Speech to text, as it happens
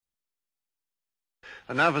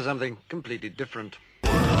And now for something completely different.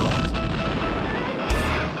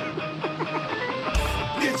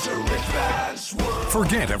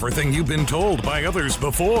 Forget everything you've been told by others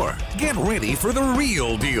before. Get ready for the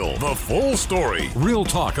real deal, the full story, real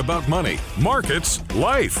talk about money, markets,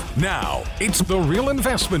 life. Now, it's The Real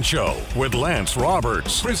Investment Show with Lance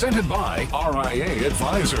Roberts, presented by RIA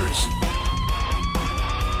Advisors.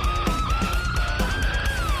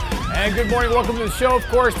 And good morning, welcome to the show. Of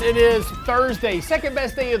course, it is Thursday, second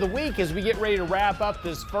best day of the week as we get ready to wrap up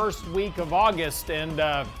this first week of August. And,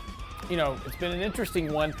 it's been an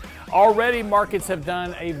interesting one. Already markets have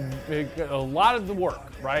done a lot of the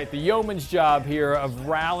work, right? The yeoman's job here of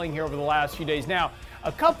rallying here over the last few days. Now,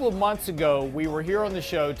 a couple of months ago, we were here on the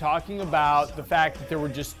show talking about the fact that there were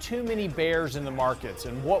just too many bears in the markets,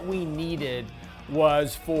 and what we needed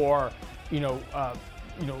was for,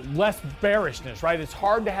 less bearishness, right? It's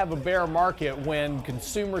hard to have a bear market when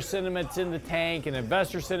consumer sentiment's in the tank and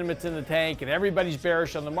investor sentiment's in the tank and everybody's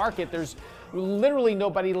bearish on the market. There's literally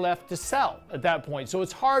nobody left to sell at that point. So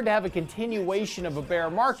it's hard to have a continuation of a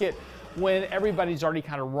bear market when everybody's already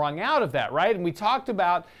kind of wrung out of that, right? And we talked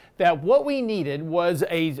about that what we needed was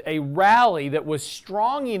a rally that was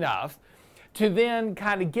strong enough to then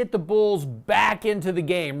kind of get the bulls back into the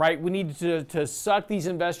game, right? We needed to suck these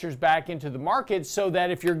investors back into the market so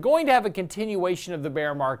that if you're going to have a continuation of the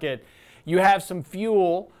bear market, you have some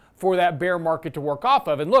fuel for that bear market to work off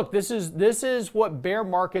of. And look, this is what bear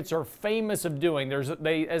markets are famous of doing.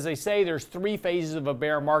 As they say, there's three phases of a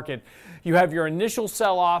bear market. You have your initial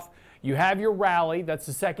sell-off, you have your rally, that's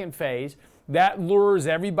the second phase. That lures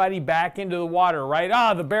everybody back into the water,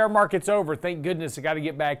 right? The bear market's over. Thank goodness, I got to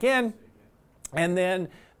get back in. And then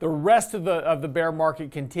the rest of the bear market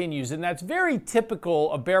continues. And that's very typical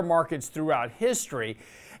of bear markets throughout history.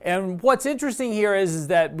 And what's interesting here is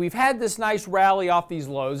that we've had this nice rally off these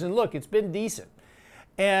lows. And look, it's been decent.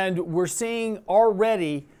 And we're seeing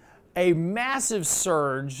already a massive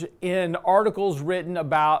surge in articles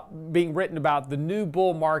being written about the new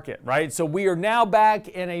bull market, right? So we are now back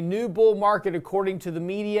in a new bull market according to the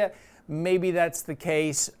media. Maybe that's the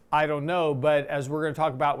case. I don't know. But as we're going to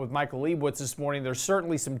talk about with Michael Lebowitz this morning, there's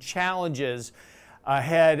certainly some challenges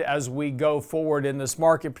ahead as we go forward in this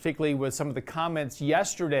market, particularly with some of the comments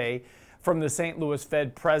yesterday from the St. Louis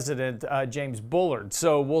Fed President, James Bullard.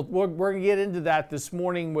 So we're going to get into that this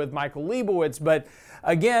morning with Michael Lebowitz. But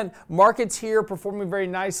again, markets here performing very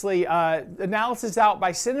nicely. Analysis out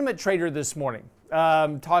by Sentiment Trader this morning,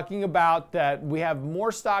 talking about that we have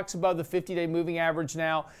more stocks above the 50-day moving average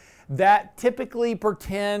now. That typically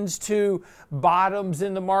portends to bottoms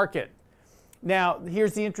in the market. Now,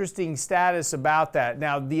 here's the interesting status about that.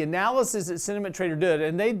 Now, the analysis that Sentiment Trader did,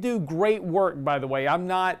 and they do great work, by the way. I'm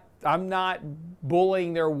not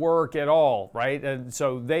bullying their work at all, right? And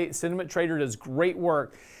so Sentiment Trader does great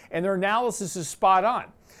work, and their analysis is spot on.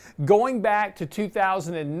 Going back to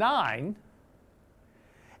 2009,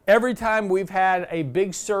 every time we've had a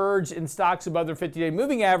big surge in stocks above their 50-day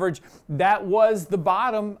moving average, that was the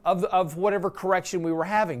bottom of whatever correction we were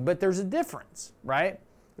having. But there's a difference, right?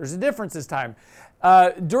 There's a difference this time.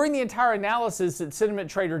 During the entire analysis that Sentiment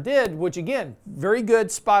Trader did, which again, very good,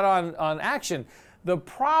 spot on action, the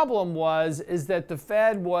problem is that the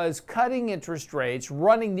Fed was cutting interest rates,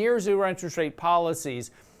 running near zero interest rate policies.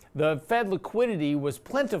 The Fed liquidity was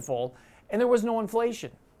plentiful, and there was no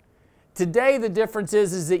inflation. Today, the difference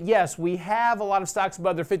is that yes, we have a lot of stocks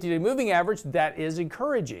above their 50-day moving average. That is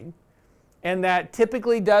encouraging, and that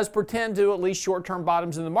typically does portend to at least short-term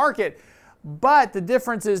bottoms in the market. But the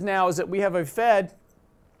difference is that we have a Fed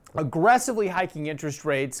aggressively hiking interest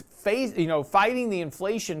rates, fighting the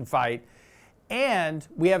inflation fight, and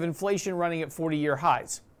we have inflation running at 40-year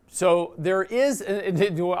highs. So there is,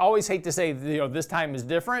 I always hate to say, this time is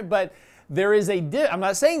different, but there is I'm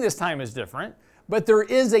not saying this time is different, but there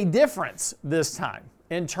is a difference this time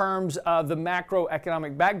in terms of the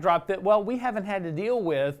macroeconomic backdrop that, we haven't had to deal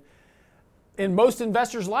with in most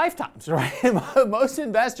investors' lifetimes, right? Most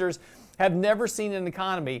investors have never seen an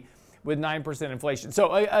economy with 9% inflation.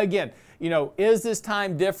 So again, is this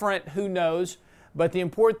time different? Who knows? But the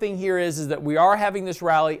important thing here is that we are having this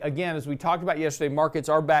rally. Again, as we talked about yesterday, markets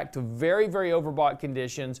are back to very, very overbought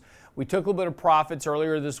conditions. We took a little bit of profits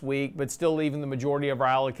earlier this week, but still leaving the majority of our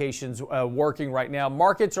allocations working right now.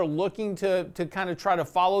 Markets are looking to kind of try to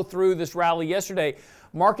follow through this rally yesterday.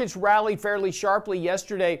 Markets rallied fairly sharply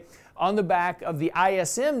yesterday on the back of the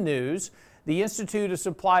ISM news. The Institute of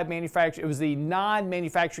Supply Manufacturing, it was the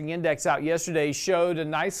non-manufacturing index out yesterday, showed a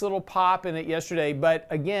nice little pop in it yesterday, but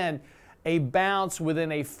again, a bounce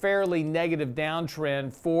within a fairly negative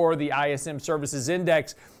downtrend for the ISM Services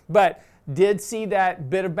Index. but did see that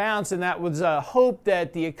bit of bounce, and that was a hope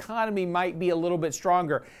that the economy might be a little bit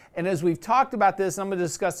stronger. And as we've talked about this, I'm going to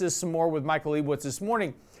discuss this some more with Michael Lebowitz this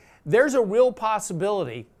morning, there's a real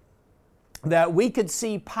possibility that we could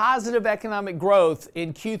see positive economic growth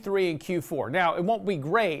in Q3 and Q4. Now, it won't be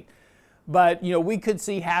great, but we could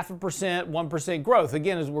see 0.5%, 1% growth.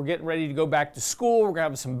 Again, as we're getting ready to go back to school, we're going to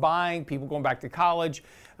have some buying, people going back to college,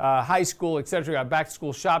 high school, etc. Got back to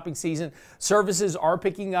school shopping season. Services are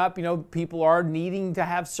picking up. People are needing to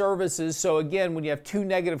have services. So again, when you have 2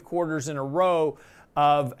 negative quarters in a row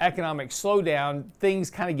of economic slowdown, things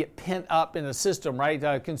kind of get pent up in the system,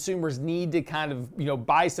 right? Consumers need to kind of,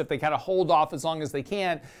 buy stuff. They kind of hold off as long as they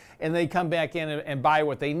can, and they come back in and buy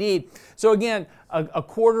what they need. So again, a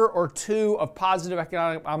quarter or two of positive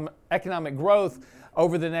economic growth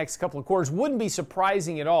over the next couple of quarters wouldn't be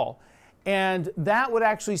surprising at all. And that would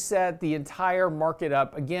actually set the entire market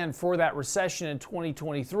up again for that recession in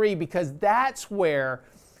 2023, because that's where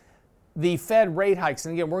the Fed rate hikes,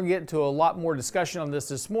 and again, we're going to get into a lot more discussion on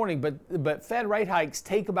this morning, but Fed rate hikes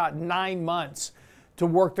take about 9 months to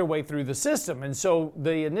work their way through the system. And so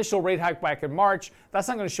the initial rate hike back in March, that's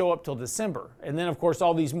not going to show up till December. And then, of course,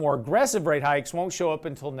 all these more aggressive rate hikes won't show up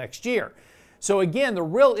until next year. So again, the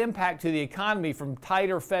real impact to the economy from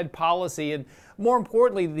tighter Fed policy, and more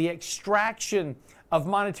importantly, the extraction of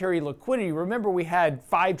monetary liquidity. Remember, we had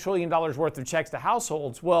 $5 trillion worth of checks to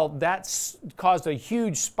households. Well, that's caused a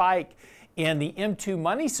huge spike in the M2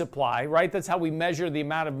 money supply, right? That's how we measure the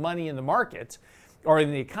amount of money in the market or in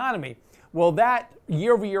the economy. Well, that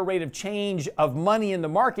year-over-year rate of change of money in the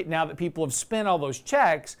market, now that people have spent all those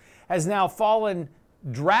checks, has now fallen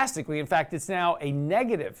drastically. In fact, it's now a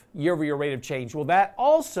negative year-over-year rate of change. Well, that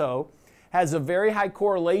also has a very high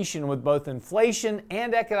correlation with both inflation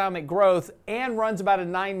and economic growth, and runs about a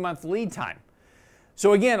 9-month lead time.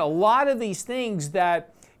 So again, a lot of these things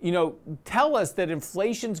that tell us that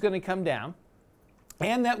inflation's going to come down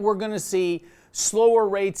and that we're going to see slower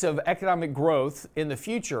rates of economic growth in the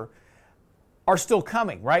future are still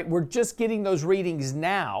coming, right? We're just getting those readings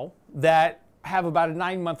now that have about a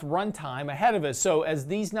 9-month runtime ahead of us. So as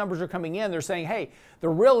these numbers are coming in, they're saying, hey, the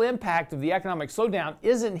real impact of the economic slowdown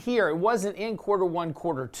isn't here. It wasn't in quarter one,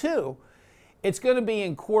 quarter two. It's going to be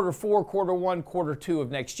in quarter four, quarter one, quarter two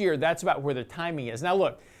of next year. That's about where the timing is. Now,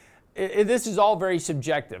 look, this is all very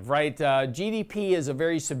subjective, right? GDP is a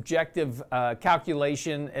very subjective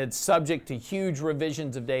calculation. It's subject to huge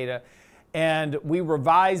revisions of data. And we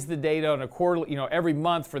revise the data on a quarterly, every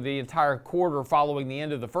month for the entire quarter following the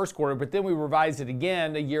end of the first quarter, but then we revise it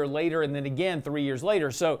again a year later and then again 3 years later.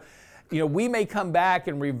 So, we may come back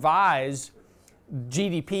and revise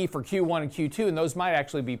GDP for Q1 and Q2, and those might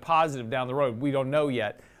actually be positive down the road. We don't know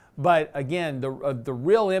yet. But again, the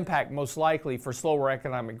real impact most likely for slower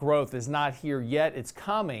economic growth is not here yet. It's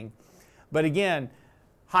coming. But again,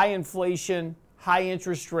 high inflation, high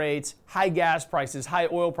interest rates, high gas prices, high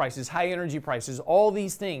oil prices, high energy prices, all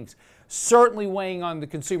these things certainly weighing on the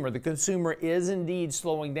consumer. The consumer is indeed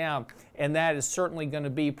slowing down, and that is certainly going to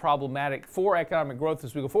be problematic for economic growth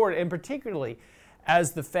as we go forward, and particularly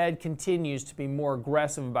as the Fed continues to be more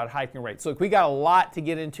aggressive about hiking rates. Look, we got a lot to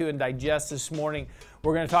get into and digest this morning.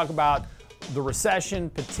 We're going to talk about the recession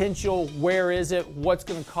potential, where is it, what's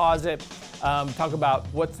going to cause it, talk about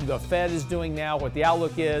what the Fed is doing now, what the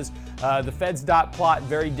outlook is. The Fed's dot plot,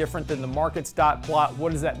 very different than the market's dot plot.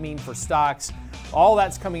 What does that mean for stocks? All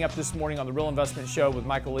that's coming up this morning on The Real Investment Show with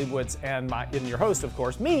Michael Lebowitz and your host, of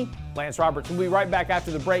course, me, Lance Roberts. We'll be right back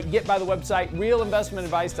after the break. Get by the website,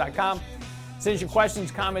 realinvestmentadvice.com. Send us your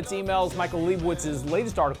questions, comments, emails, Michael Lebowitz's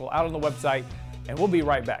latest article out on the website, and we'll be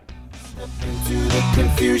right back. Into the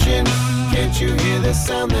confusion, can't you hear the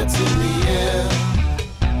sound that's in the air?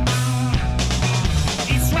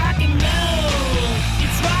 It's rock and roll,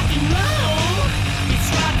 it's rock and roll,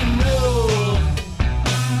 it's rock and roll.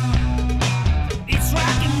 It's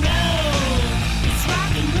rock and roll, it's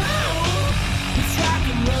rock and roll, it's rock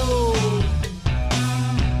and roll.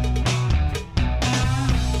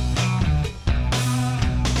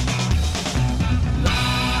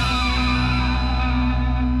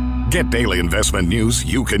 Get daily investment news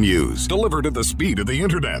you can use, delivered at the speed of the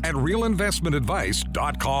internet at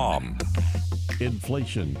realinvestmentadvice.com.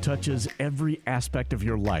 Inflation touches every aspect of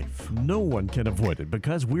your life. No one can avoid it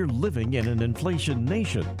because we're living in an inflation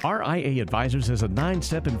nation. RIA Advisors has a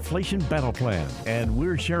 9-step inflation battle plan, and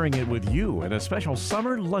we're sharing it with you in a special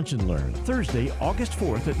summer lunch and learn Thursday, August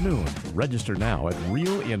 4th at noon. Register now at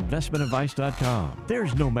realinvestmentadvice.com.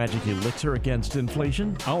 There's no magic elixir against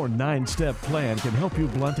inflation. Our 9-step plan can help you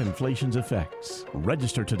blunt inflation's effects.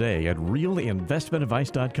 Register today at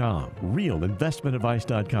realinvestmentadvice.com.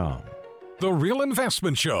 realinvestmentadvice.com. The Real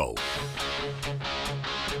Investment Show.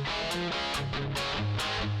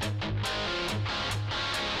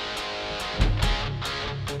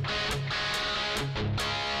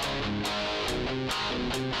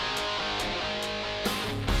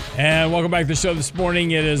 And welcome back to the show this morning.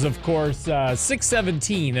 It is, of course,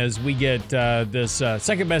 6:17 as we get this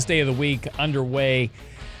second best day of the week underway.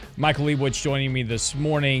 Michael Lebowitz joining me this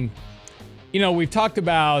morning. You know, we've talked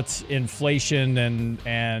about inflation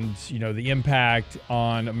and you know, the impact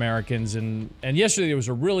on Americans. And yesterday there was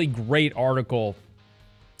a really great article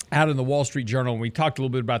out in the Wall Street Journal. And we talked a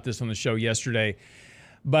little bit about this on the show yesterday.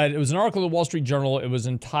 But it was an article in the Wall Street Journal. It was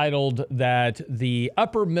entitled that the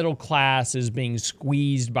upper middle class is being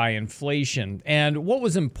squeezed by inflation. And what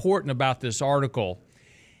was important about this article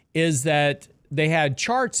is that they had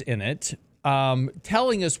charts in it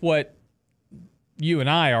telling us what you and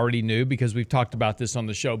I already knew, because we've talked about this on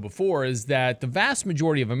the show before, is that the vast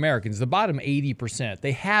majority of Americans, the bottom 80%,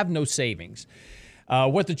 they have no savings.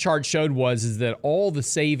 What the chart showed is that all the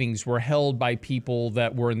savings were held by people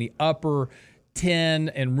that were in the upper 10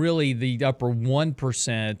 and really the upper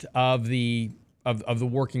 1% of the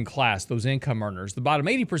working class, those income earners. The bottom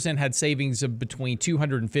 80% had savings of between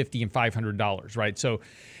 $250 and $500, right? So,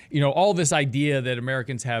 you know, all this idea that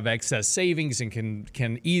Americans have excess savings and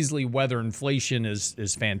can easily weather inflation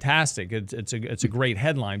is fantastic. It's a great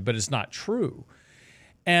headline, but it's not true.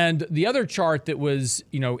 And the other chart that was,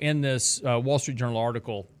 you know, in this Wall Street Journal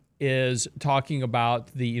article is talking about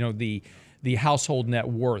the household net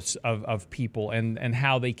worths of people and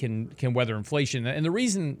how they can weather inflation. And the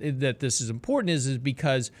reason that this is important is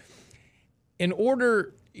because in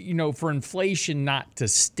order, you know, for inflation not to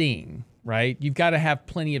sting, right, you've got to have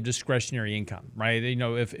plenty of discretionary income, right? You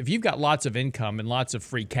know, if you've got lots of income and lots of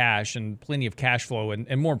free cash and plenty of cash flow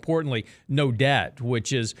and more importantly, no debt,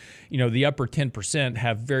 which is, you know, the upper 10%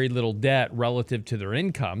 have very little debt relative to their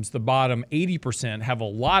incomes. The bottom 80% have a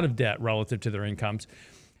lot of debt relative to their incomes.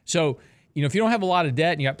 So, you know, if you don't have a lot of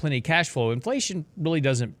debt and you got plenty of cash flow, inflation really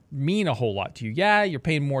doesn't mean a whole lot to you. Yeah, you're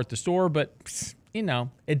paying more at the store, but, you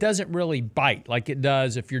know, it doesn't really bite like it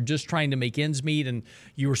does if you're just trying to make ends meet and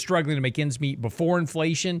you were struggling to make ends meet before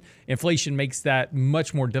inflation. Inflation makes that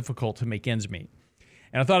much more difficult to make ends meet.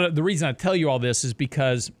 And I thought the reason I tell you all this is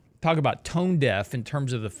because talk about tone deaf in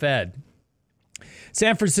terms of the Fed.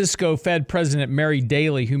 San Francisco Fed President Mary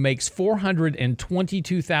Daly, who makes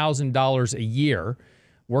 $422,000 a year,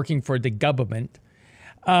 working for the government,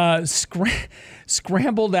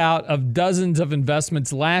 scrambled out of dozens of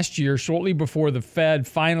investments last year shortly before the Fed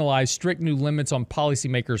finalized strict new limits on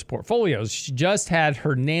policymakers' portfolios. She just had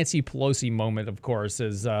her Nancy Pelosi moment, of course,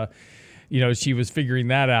 as you know, she was figuring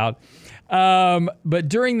that out. But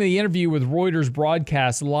during the interview with Reuters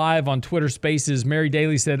broadcast live on Twitter Spaces, Mary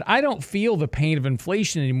Daly said, "I don't feel the pain of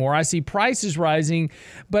inflation anymore. I see prices rising,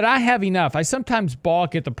 but I have enough. I sometimes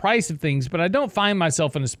balk at the price of things, but I don't find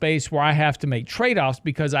myself in a space where I have to make trade-offs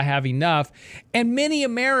because I have enough. And many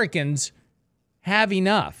Americans have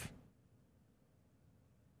enough."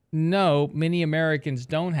 No, many Americans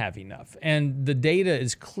don't have enough. And the data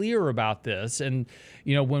is clear about this. And,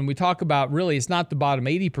 you know, when we talk about really, it's not the bottom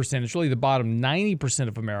 80%, it's really the bottom 90%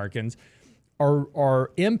 of Americans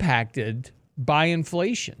are impacted by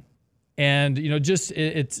inflation. And, you know, just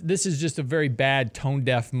this is just a very bad tone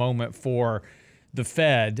deaf moment for the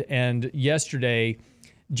Fed. And yesterday,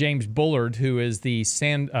 James Bullard, who is the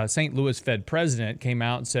St. Louis Fed president, came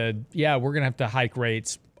out and said, yeah, we're going to have to hike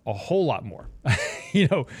rates a whole lot more. You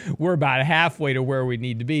know, we're about halfway to where we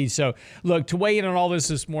need to be. So, look, to weigh in on all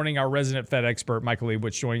this morning, our resident Fed expert, Michael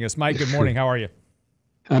Lebowitz, joining us. Mike, good morning. How are you?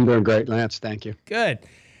 I'm doing great, Lance. Thank you. Good.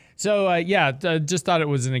 So, just thought it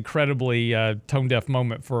was an incredibly tone-deaf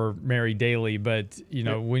moment for Mary Daly. But, you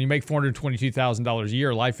know, when you make $422,000 a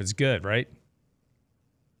year, life is good, right?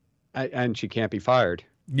 And she can't be fired.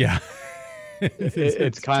 Yeah.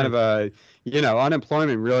 It's kind of a, you know,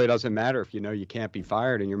 unemployment really doesn't matter if you know you can't be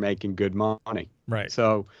fired and you're making good money. Right.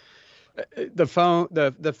 So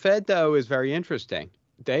the Fed, though, is very interesting.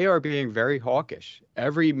 They are being very hawkish.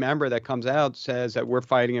 Every member that comes out says that we're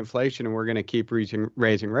fighting inflation and we're going to keep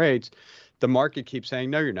raising rates. The market keeps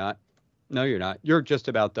saying, no, you're not. No, you're not. You're just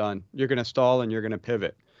about done. You're going to stall and you're going to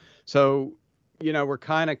pivot. So, you know, we're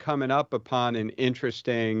kind of coming up upon an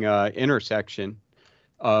interesting intersection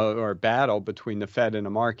or battle between the Fed and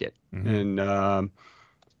the market. Mm-hmm. And,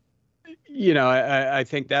 you know, I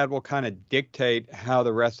think that will kind of dictate how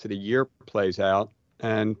the rest of the year plays out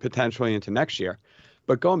and potentially into next year.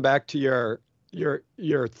 But going back to your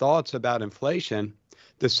thoughts about inflation,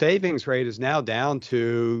 the savings rate is now down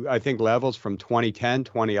to, I think, levels from 2010,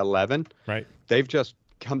 2011. Right. They've just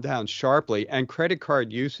come down sharply, and credit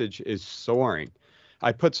card usage is soaring.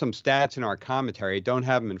 I put some stats in our commentary. I don't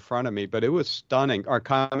have them in front of me, but it was stunning. Our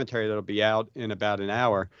commentary that'll be out in about an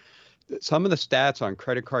hour. Some of the stats on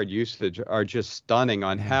credit card usage are just stunning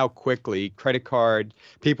on how quickly credit card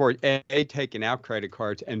people are A, taking out credit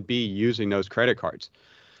cards, and B, using those credit cards.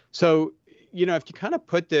 So, you know, if you kind of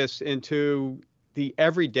put this into the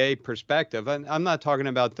everyday perspective, and I'm not talking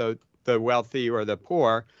about the wealthy or the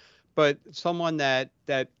poor, but someone that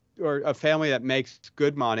or a family that makes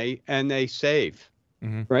good money and they save,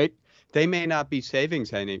 right? They may not be saving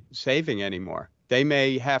anymore. They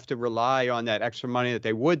may have to rely on that extra money that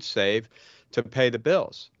they would save to pay the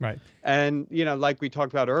bills. Right. And, you know, like we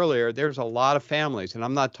talked about earlier, there's a lot of families, and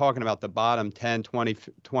I'm not talking about the bottom 10, 20,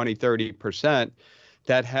 30%,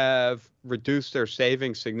 that have reduced their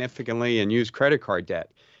savings significantly and use credit card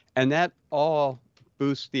debt. And that all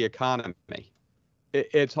boosts the economy.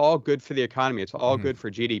 It's all good for the economy. It's all good for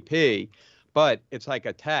GDP, but it's like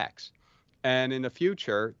a tax. And in the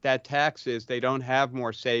future, that tax is they don't have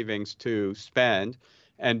more savings to spend,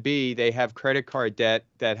 and B, they have credit card debt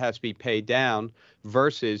that has to be paid down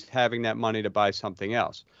versus having that money to buy something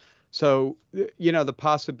else. So, you know, the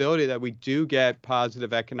possibility that we do get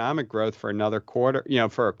positive economic growth for another quarter, you know,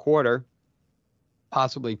 for a quarter,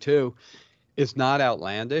 possibly two, is not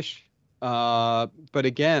outlandish. But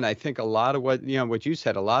again, I think a lot of what you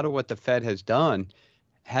said, a lot of what the Fed has done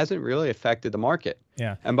hasn't really affected the market.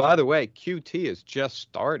 Yeah. And by the way, QT is just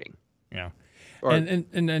starting. Yeah. Or- And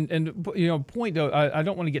you know, point though, I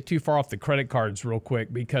don't want to get too far off the credit cards real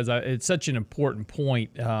quick because it's such an important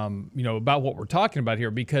point, you know, about what we're talking about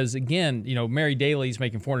here. Because again, you know, Mary Daly's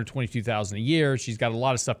making $422,000 a year. She's got a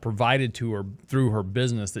lot of stuff provided to her through her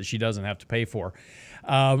business that she doesn't have to pay for.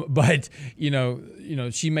 But you know,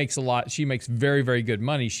 she makes a lot. She makes very, very good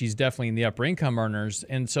money. She's definitely in the upper income earners,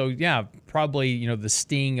 and so yeah, probably you know the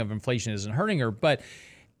sting of inflation isn't hurting her, but.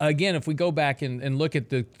 Again, if we go back and look at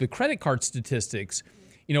the credit card statistics,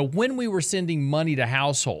 you know, when we were sending money to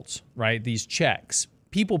households, right, these checks,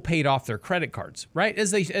 people paid off their credit cards, right,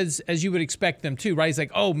 as you would expect them to, right? It's like,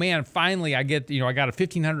 oh man, finally I got a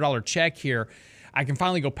 $1,500 check here. I can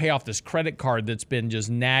finally go pay off this credit card that's been just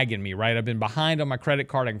nagging me, right? I've been behind on my credit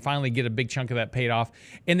card. I can finally get a big chunk of that paid off.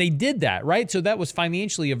 And they did that, right? So that was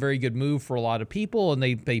financially a very good move for a lot of people, and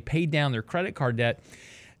they paid down their credit card debt.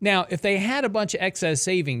 Now, if they had a bunch of excess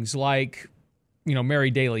savings like, you know, Mary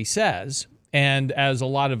Daly says, and as a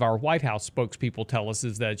lot of our White House spokespeople tell us,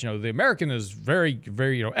 is that, you know, the American is very,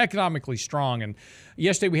 very, you know, economically strong. And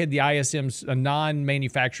yesterday we had the ISM's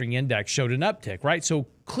non-manufacturing index showed an uptick, right? So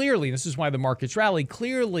clearly, this is why the markets rally,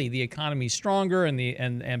 clearly the economy's stronger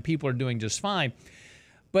and people are doing just fine.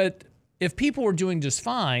 But if people were doing just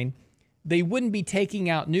fine, they wouldn't be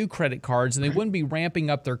taking out new credit cards and they wouldn't be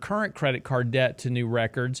ramping up their current credit card debt to new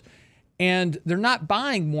records. And they're not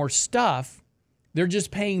buying more stuff. They're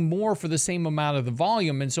just paying more for the same amount of the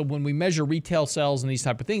volume. And so when we measure retail sales and these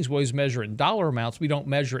type of things, we always measure it in dollar amounts. We don't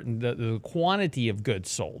measure it in the quantity of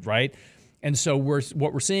goods sold, right? And so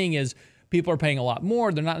what we're seeing is people are paying a lot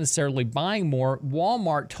more. They're not necessarily buying more.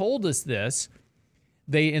 Walmart told us this.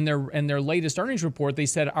 They in their latest earnings report, they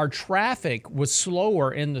said our traffic was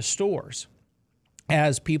slower in the stores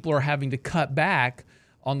as people are having to cut back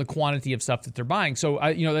on the quantity of stuff that they're buying. So,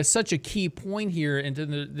 you know, that's such a key point here into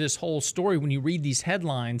this whole story when you read these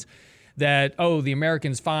headlines that, oh, the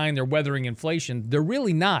American's fine, they're weathering inflation. They're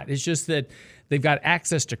really not. It's just that they've got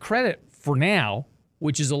access to credit for now,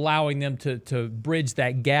 which is allowing them to bridge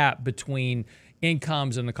that gap between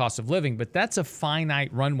incomes and the cost of living. But that's a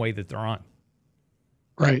finite runway that they're on.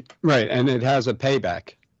 Right. And it has a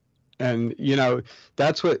payback. And, you know,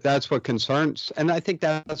 that's what concerns, and I think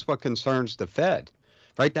that's what concerns the Fed,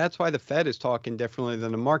 right? That's why the Fed is talking differently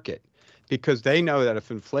than the market, because they know that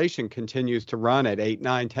if inflation continues to run at 8,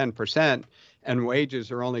 9, 10% and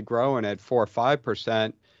wages are only growing at 4 or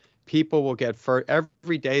 5%, people will get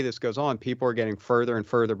every day this goes on, people are getting further and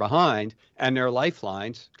further behind, and their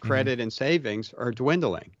lifelines, credit and savings, are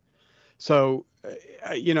dwindling. So,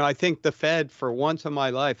 you know, I think the Fed, for once in my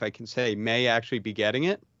life, I can say, may actually be getting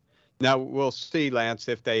it. Now, we'll see, Lance,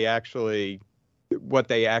 if what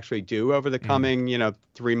they actually do over the coming,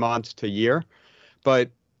 3 months to year. But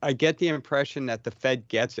I get the impression that the Fed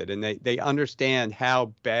gets it, and they understand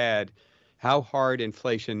how hard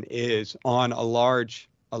inflation is on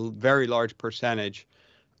a very large percentage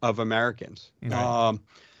of Americans. Right.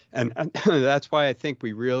 And that's why I think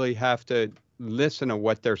we really have to listen to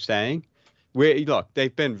what they're saying. Look,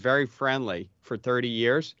 they've been very friendly for 30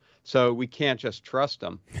 years, so we can't just trust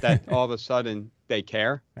them that all of a sudden they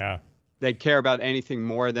care. Yeah. They care about anything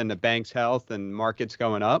more than the bank's health and markets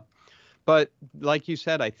going up. But like you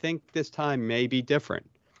said, I think this time may be different.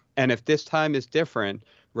 And if this time is different,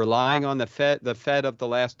 relying on the Fed of the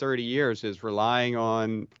last 30 years is relying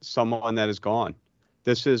on someone that is gone.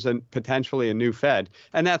 This is potentially a new Fed.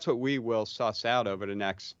 And that's what we will suss out over the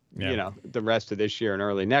next, the rest of this year and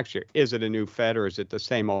early next year. Is it a new Fed or is it the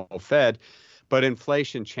same old Fed? But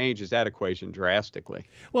inflation changes that equation drastically.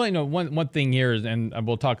 Well, one thing here is, and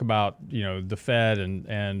we'll talk about, the Fed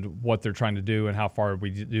and what they're trying to do and how far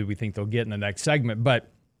we think they'll get in the next segment.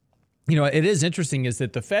 But, it is interesting is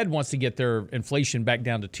that the Fed wants to get their inflation back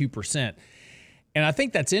down to 2%. And I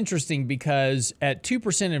think that's interesting because at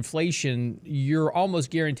 2% inflation, you're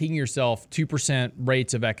almost guaranteeing yourself 2%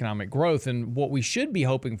 rates of economic growth. And what we should be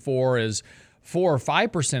hoping for is 4 or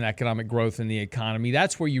 5% economic growth in the economy.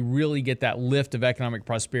 That's where you really get that lift of economic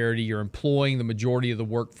prosperity. You're employing the majority of the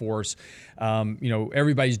workforce.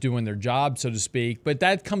 Everybody's doing their job, so to speak. But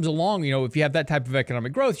that comes along, if you have that type of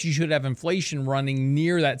economic growth, you should have inflation running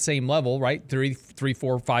near that same level, right? 3,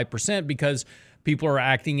 4, 5%, because people are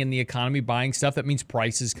acting in the economy, buying stuff. That means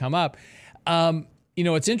prices come up.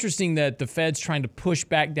 It's interesting that the Fed's trying to push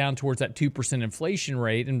back down towards that 2% inflation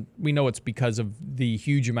rate, and we know it's because of the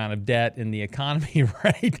huge amount of debt in the economy,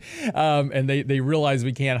 right? And they realize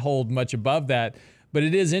we can't hold much above that. But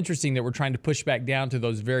it is interesting that we're trying to push back down to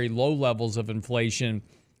those very low levels of inflation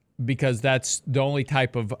because that's the only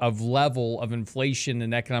type of level of inflation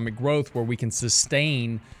and economic growth where we can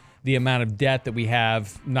sustain the amount of debt that we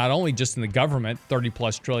have, not only just in the government,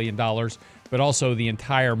 $30+ trillion, but also the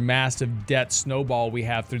entire massive debt snowball we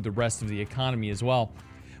have through the rest of the economy as well.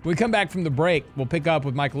 When we come back from the break, we'll pick up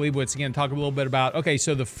with Michael Lebowitz again, talk a little bit about,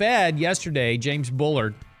 so the Fed yesterday, James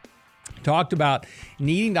Bullard, talked about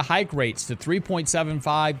needing to hike rates to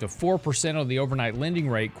 3.75 to 4% of the overnight lending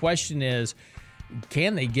rate. Question is,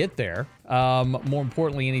 can they get there? More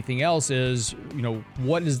importantly, anything else is,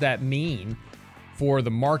 what does that mean for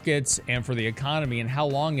the markets and for the economy, and how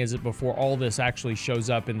long is it before all this actually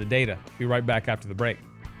shows up in the data? Be right back after the break.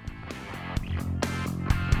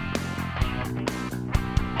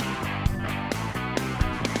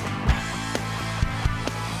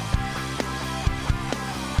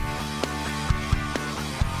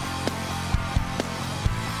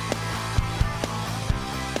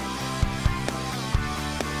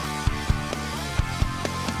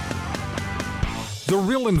 The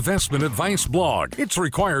Real Investment Advice blog. It's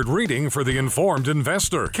required reading for the informed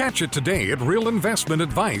investor. Catch it today at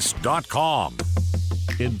realinvestmentadvice.com.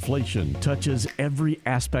 Inflation touches every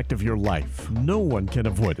aspect of your life. No one can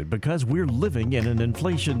avoid it because we're living in an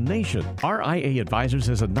inflation nation. RIA Advisors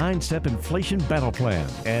has a 9-step inflation battle plan,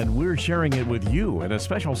 and we're sharing it with you in a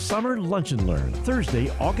special summer lunch and learn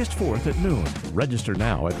Thursday, August 4th at noon. Register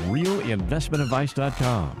now at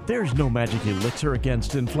realinvestmentadvice.com. There's no magic elixir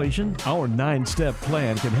against inflation. Our 9-step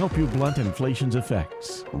plan can help you blunt inflation's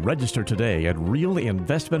effects. Register today at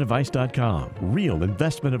realinvestmentadvice.com.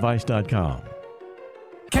 realinvestmentadvice.com.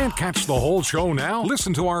 Can't catch the whole show now?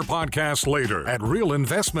 Listen to our podcast later at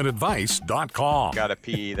realinvestmentadvice.com. Got a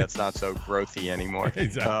PE that's not so growthy anymore.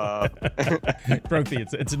 Exactly. Growthy.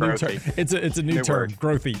 It's a new term. It's a new term. Word.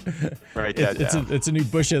 Growthy. Write that down. It's a new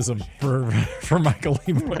Bushism for Michael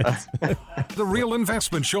Lebowitz. The Real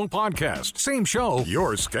Investment Show podcast. Same show,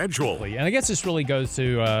 your schedule. And I guess this really goes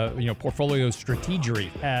to portfolio strategery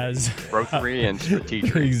as Growthery and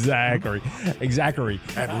strategery. Exactly.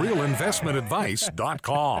 At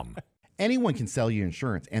realinvestmentadvice.com. Anyone can sell you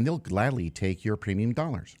insurance, and they'll gladly take your premium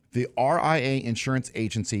dollars. The RIA Insurance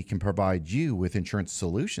Agency can provide you with insurance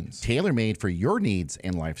solutions tailor-made for your needs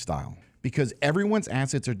and lifestyle. Because everyone's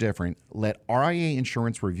assets are different, let RIA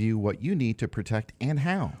Insurance review what you need to protect and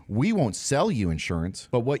how. We won't sell you insurance,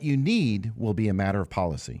 but what you need will be a matter of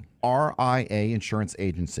policy. RIA Insurance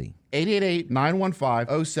Agency.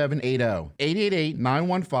 888-915-0780.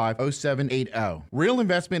 888-915-0780.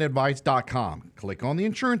 RealInvestmentAdvice.com. Click on the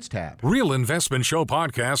insurance tab. Real Investment Show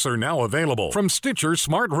podcasts are now available from Stitcher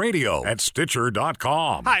Smart Radio at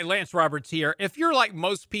Stitcher.com. Hi, Lance Roberts here. If you're like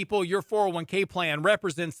most people, your 401k plan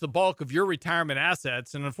represents the bulk of your retirement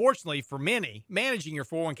assets. And unfortunately for many, managing your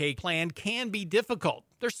 401k plan can be difficult.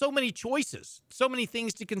 There's so many choices, so many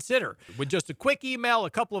things to consider. With just a quick email,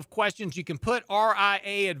 a couple of questions, you can put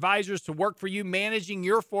RIA Advisors to work for you managing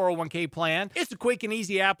your 401k plan. It's a quick and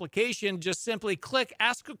easy application. Just simply click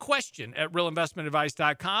Ask a Question at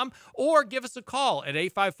realinvestmentadvice.com or give us a call at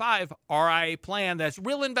 855-RIA-PLAN. That's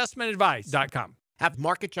realinvestmentadvice.com. Have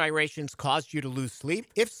market gyrations caused you to lose sleep?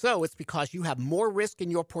 If so, it's because you have more risk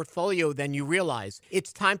in your portfolio than you realize.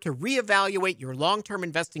 It's time to reevaluate your long-term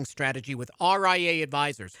investing strategy with RIA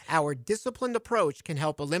Advisors. Our disciplined approach can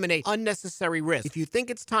help eliminate unnecessary risk. If you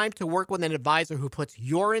think it's time to work with an advisor who puts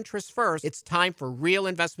your interests first, it's time for real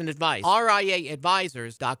investment advice.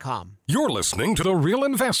 RIAadvisors.com. You're listening to The Real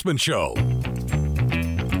Investment Show.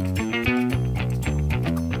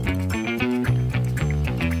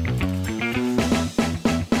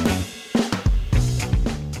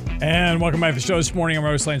 And welcome back to the show this morning. I'm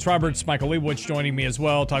host Lance Roberts. Michael Leibowitz joining me as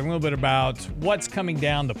well, talking a little bit about what's coming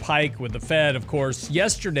down the pike with the Fed. Of course,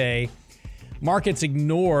 yesterday, markets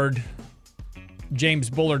ignored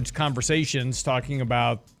James Bullard's conversations talking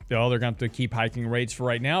about, they're going to keep hiking rates for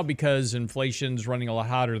right now because inflation's running a lot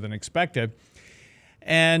hotter than expected.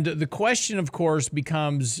 And the question, of course,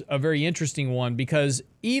 becomes a very interesting one because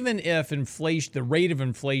even if inflation, the rate of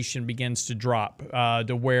inflation begins to drop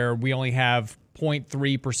to where we only have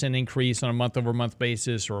 0.3% increase on a month-over-month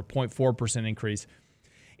basis or a 0.4% increase,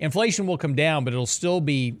 inflation will come down, but it'll still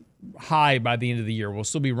be high by the end of the year. We'll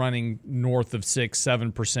still be running north of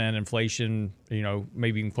 6-7% inflation,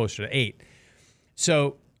 maybe even closer to 8%.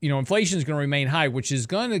 So, inflation is going to remain high, which is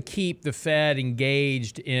going to keep the Fed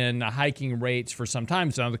engaged in hiking rates for some time.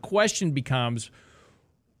 So now the question becomes,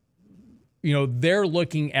 they're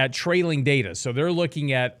looking at trailing data. So they're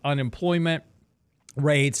looking at unemployment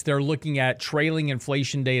rates. They're looking at trailing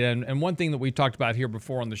inflation data. And one thing that we've talked about here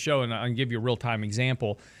before on the show, and I'll give you a real-time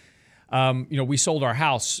example. We sold our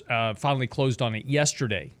house, finally closed on it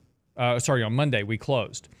yesterday. On Monday we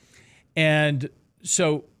closed. And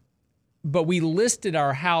so, but we listed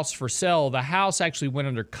our house for sale. The house actually went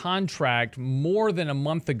under contract more than a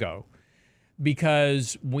month ago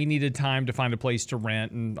because we needed time to find a place to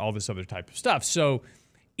rent and all this other type of stuff. So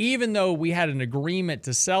even though we had an agreement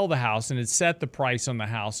to sell the house and had set the price on the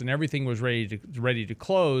house and everything was ready to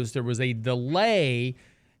close, there was a delay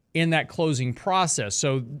in that closing process.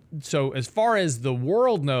 So as far as the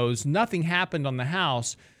world knows, nothing happened on the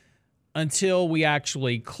house until we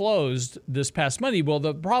actually closed this past Monday. Well,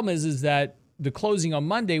 the problem is that the closing on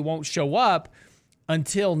Monday won't show up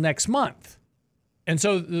until next month. And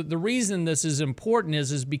so the reason this is important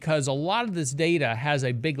is because a lot of this data has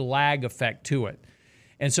a big lag effect to it.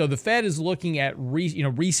 And so the Fed is looking at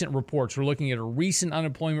recent reports. We're looking at a recent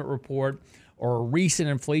unemployment report or a recent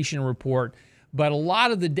inflation report. But a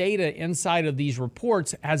lot of the data inside of these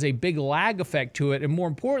reports has a big lag effect to it. And more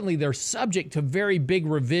importantly, they're subject to very big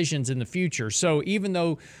revisions in the future. So even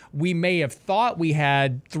though we may have thought we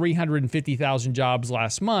had 350,000 jobs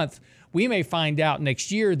last month, we may find out next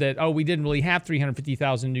year that, we didn't really have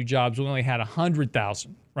 350,000 new jobs. We only had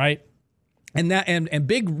 100,000, right? And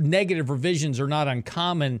big negative revisions are not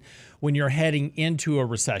uncommon when you're heading into a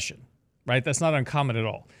recession, right? That's not uncommon at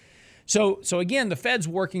all. So again, the Fed's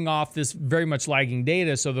working off this very much lagging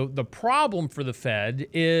data. So the problem for the Fed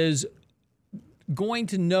is going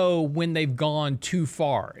to know when they've gone too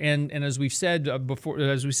far. And as we've said before,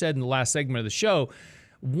 as we said in the last segment of the show,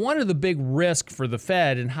 one of the big risks for the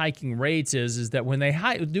Fed in hiking rates is that when they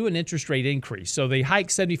do an interest rate increase, so they hike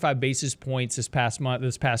 75 basis points this past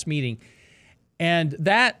meeting, and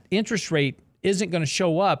that interest rate isn't going to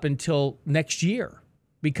show up until next year,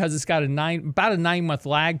 because it's got about a 9-month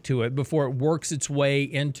lag to it before it works its way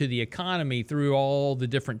into the economy through all the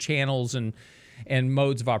different channels and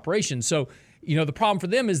modes of operation. So, the problem for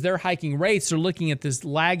them is they're hiking rates. They're looking at this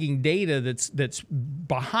lagging data that's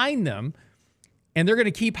behind them, and they're going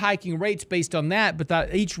to keep hiking rates based on that.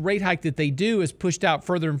 But each rate hike that they do is pushed out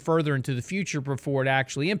further and further into the future before it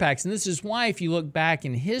actually impacts. And this is why, if you look back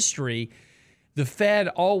in history, the Fed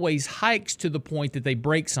always hikes to the point that they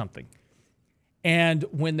break something. And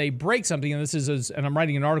when they break something, and I'm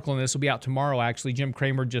writing an article, and this will be out tomorrow, actually, Jim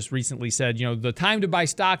Cramer just recently said, the time to buy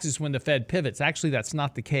stocks is when the Fed pivots. Actually, that's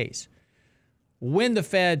not the case. When the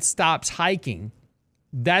Fed stops hiking,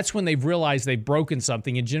 that's when they've realized they've broken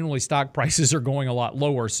something, and generally stock prices are going a lot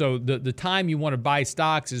lower. So the time you want to buy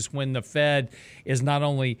stocks is when the Fed is not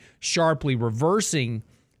only sharply reversing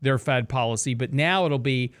their Fed policy, but now it'll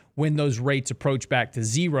be when those rates approach back to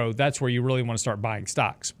zero. That's where you really want to start buying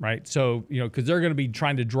stocks, right? So, because they're going to be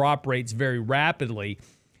trying to drop rates very rapidly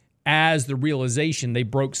as the realization they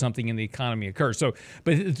broke something in the economy occurs.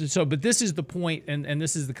 But this is the point, and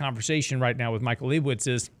this is the conversation right now with Michael Leibowitz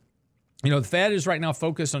is, the Fed is right now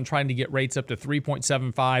focused on trying to get rates up to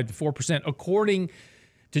 3.75 to 4%, according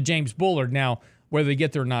to James Bullard. Now, whether they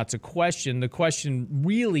get there or not, it's a question. The question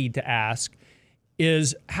really to ask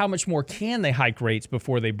is how much more can they hike rates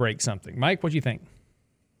before they break something? Mike, what do you think?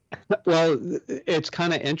 Well, it's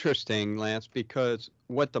kind of interesting, Lance, because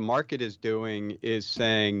what the market is doing is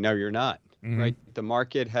saying, no, you're not, right? The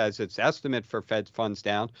market has its estimate for Fed funds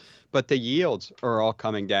down, but the yields are all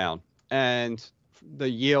coming down. And the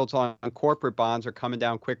yields on corporate bonds are coming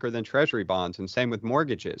down quicker than Treasury bonds, and same with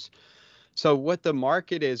mortgages. So what the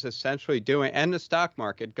market is essentially doing, and the stock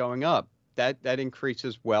market going up, that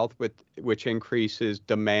increases wealth, which increases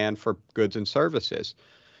demand for goods and services.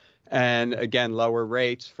 And again, lower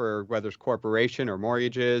rates for whether it's corporation or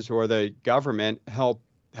mortgages or the government help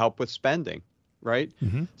with spending, right?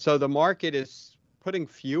 So the market is putting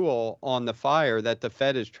fuel on the fire that the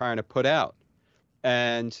Fed is trying to put out.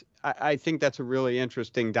 And I think that's a really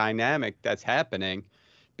interesting dynamic that's happening,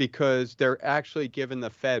 because they're actually giving the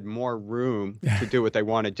Fed more room to do what they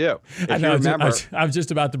want to do. I know. I was just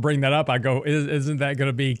about to bring that up. I go, isn't that going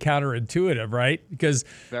to be counterintuitive, right? Because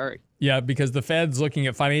because the Fed's looking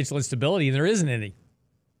at financial instability, and there isn't any.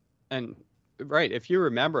 And right, if you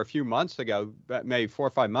remember a few months ago, maybe 4 or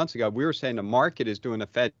 5 months ago, we were saying the market is doing the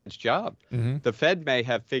Fed's job. The Fed may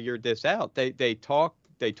have figured this out. They talk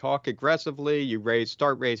aggressively. You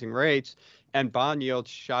start raising rates, and bond yields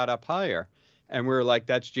shot up higher. And we were like,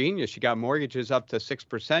 that's genius. You got mortgages up to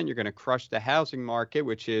 6%. You're going to crush the housing market,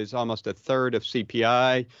 which is almost a third of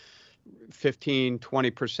CPI, 15,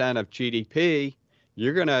 20% of GDP.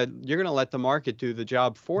 You're going to let the market do the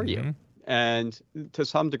job for you. And to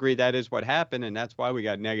some degree, that is what happened. And that's why we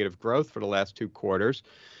got negative growth for the last 2 quarters.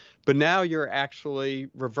 But now you're actually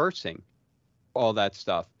reversing all that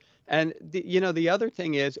stuff. And the other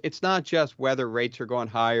thing is, it's not just whether rates are going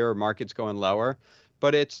higher or markets going lower,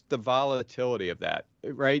 but it's the volatility of that,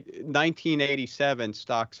 right? 1987,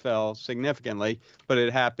 stocks fell significantly, but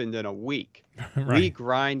it happened in a week. We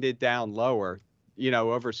grinded down lower,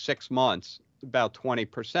 over 6 months, about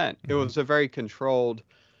 20%. It was a very controlled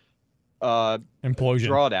implosion,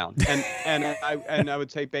 drawdown. And I would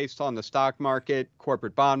say, based on the stock market,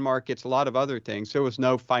 corporate bond markets, a lot of other things, there was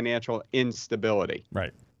no financial instability.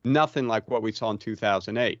 Right. Nothing like what we saw in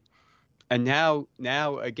 2008. And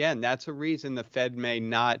now again, that's a reason the Fed may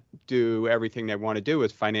not do everything they want to do,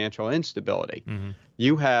 is financial instability.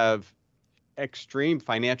 You have extreme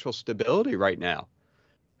financial stability right now,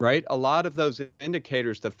 right? A lot of those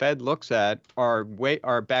indicators the Fed looks at are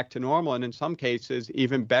back to normal, and in some cases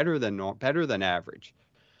even better than average.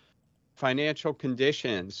 Financial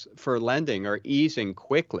conditions for lending are easing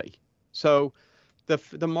quickly. So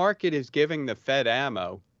the market is giving the Fed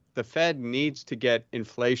ammo. The Fed needs to get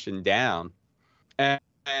inflation down.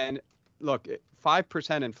 And look,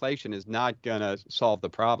 5% inflation is not going to solve the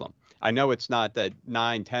problem. I know it's not the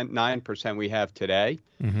 9% we have today,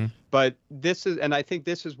 but I think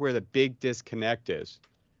this is where the big disconnect is.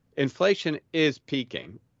 Inflation is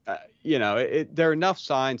peaking. There are enough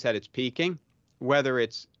signs that it's peaking, whether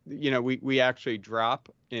it's, we actually drop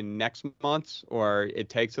in next months or it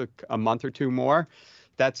takes a month or two more.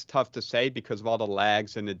 That's tough to say because of all the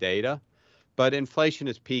lags in the data. But inflation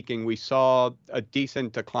is peaking. We saw a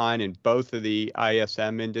decent decline in both of the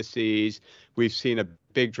ISM indices. We've seen a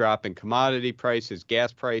big drop in commodity prices,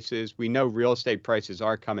 gas prices. We know real estate prices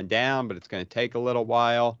are coming down, but it's going to take a little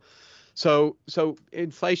while. So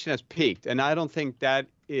inflation has peaked. And I don't think there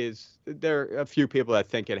are a few people that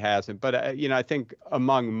think it hasn't. But, I think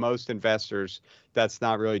among most investors, that's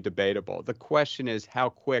not really debatable. The question is how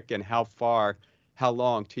quick and how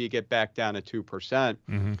long till you get back down to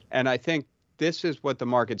 2%. And I think this is what the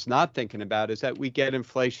market's not thinking about, is that we get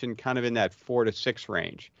inflation kind of in that 4 to 6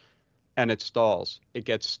 range, and it stalls. It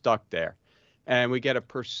gets stuck there. And we get a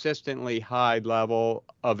persistently high level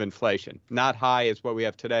of inflation. Not high as what we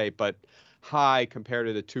have today, but high compared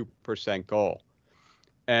to the 2% goal.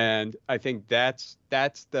 And I think that's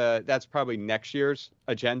probably next year's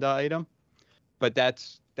agenda item. But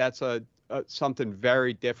that's something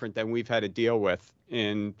very different than we've had to deal with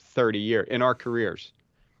in 30 years, in our careers.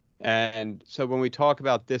 And so when we talk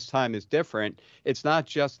about this time is different, it's not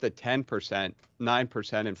just the 10%,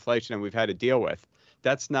 9% inflation that we've had to deal with.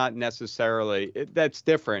 That's not necessarily, that's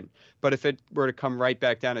different. But if it were to come right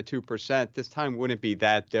back down to 2%, this time wouldn't be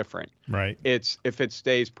that different. Right. It's if it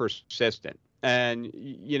stays persistent. And,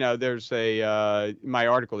 there's my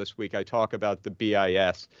article this week, I talk about the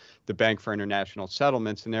BIS, the Bank for International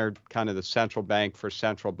Settlements, and they're kind of the central bank for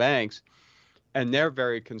central banks. And they're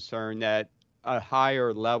very concerned that a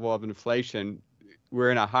higher level of inflation,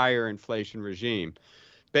 we're in a higher inflation regime.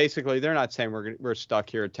 Basically, they're not saying we're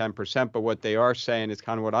stuck here at 10%, but what they are saying is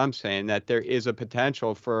kind of what I'm saying, that there is a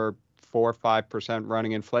potential for 4 or 5%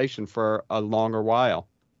 running inflation for a longer while.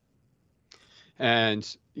 And,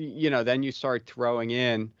 then you start throwing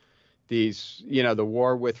in these, the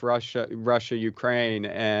war with Russia, Ukraine,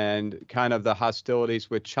 and kind of the hostilities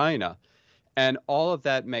with China. And all of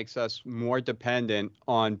that makes us more dependent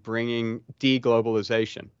on bringing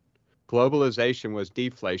deglobalization. Globalization was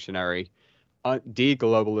deflationary.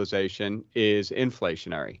 Deglobalization is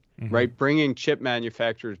inflationary, right? Bringing chip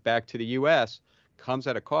manufacturers back to the U.S. comes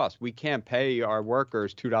at a cost. We can't pay our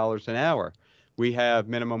workers $2 an hour. We have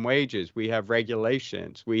minimum wages. We have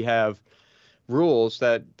regulations. We have rules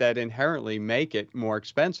that inherently make it more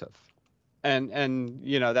expensive. And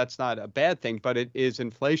that's not a bad thing, but it is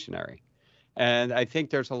inflationary. And I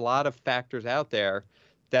think there's a lot of factors out there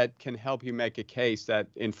that can help you make a case that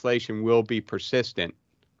inflation will be persistent,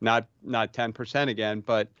 not 10% again,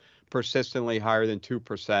 but persistently higher than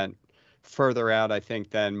 2% further out, I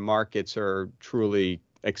think, than markets are truly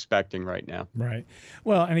expecting right now. Right.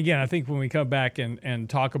 Well, and again, I think when we come back and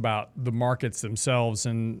talk about the markets themselves,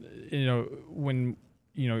 and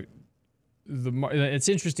it's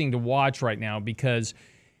interesting to watch right now because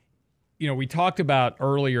we talked about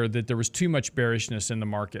earlier that there was too much bearishness in the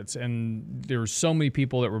markets, and there were so many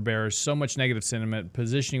people that were bearish, so much negative sentiment,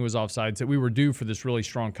 positioning was offsides, that we were due for this really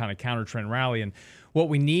strong kind of counter trend rally. And what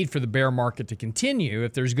we need for the bear market to continue,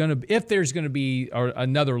 if there's going to be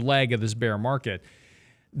another leg of this bear market,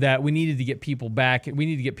 that we needed to get people back. We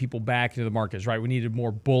need to get people back into the markets, right? We needed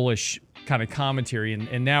more bullish kind of commentary,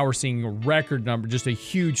 and now we're seeing a record number, just a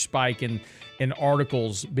huge spike in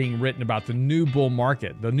articles being written about the new bull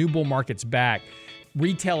market. The new bull market's back.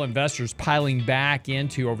 Retail investors piling back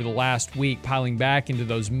into, over the last week, piling back into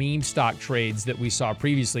those meme stock trades that we saw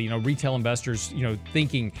previously. Retail investors,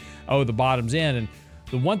 thinking, oh, the bottom's in. And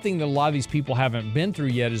the one thing that a lot of these people haven't been through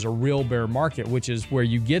yet is a real bear market, which is where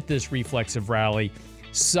you get this reflexive rally,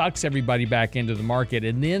 sucks everybody back into the market,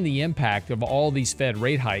 and then the impact of all these Fed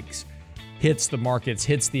rate hikes hits the markets,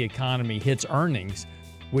 hits the economy, hits earnings,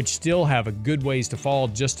 which still have a good ways to fall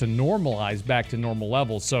just to normalize back to normal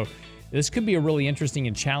levels. So this could be a really interesting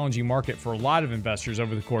and challenging market for a lot of investors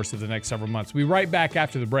over the course of the next several months. We'll be right back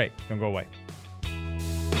after the break. Don't go away.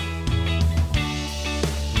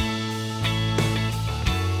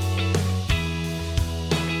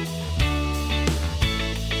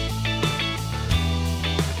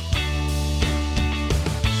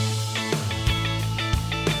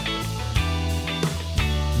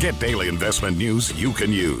 Get daily investment news you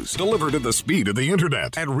can use, delivered at the speed of the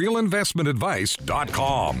internet at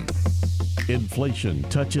realinvestmentadvice.com. Inflation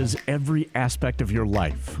touches every aspect of your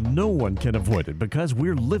life. No one can avoid it because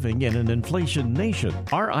we're living in an inflation nation.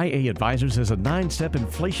 RIA Advisors has a 9-step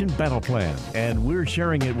inflation battle plan, and we're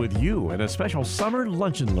sharing it with you in a special summer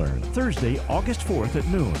lunch and learn Thursday, August 4th at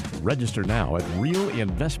noon. Register now at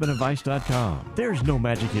realinvestmentadvice.com. There's no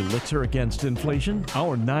magic elixir against inflation.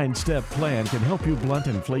 Our 9-step plan can help you blunt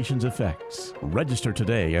inflation's effects. Register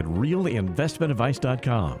today at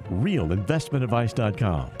realinvestmentadvice.com.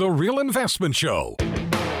 realinvestmentadvice.com. The Real Investment Show.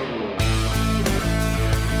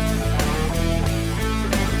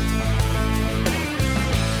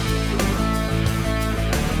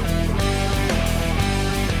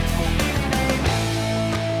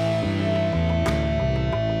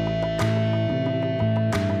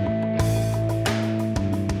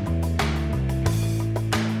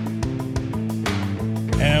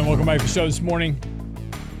 And welcome back to the show this morning.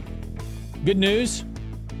 Good news,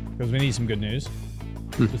 because we need some good news.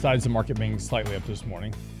 Besides the market being slightly up this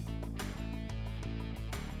morning.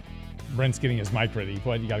 Brent's getting his mic ready.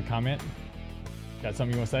 What, you got a comment? Got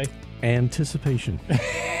something you want to say? Anticipation.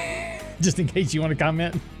 Just in case you want to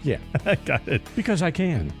comment? Yeah. Got it. Because I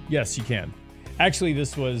can. Yes, you can. Actually,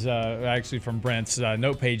 this was from Brent's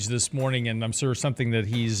note page this morning, and I'm sure something that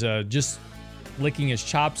he's just licking his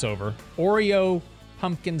chops over. Oreo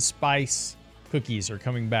pumpkin spice cookies are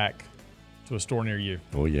coming back to a store near you.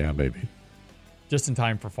 Oh, yeah, baby. Just in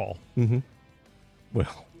time for fall. Mm-hmm.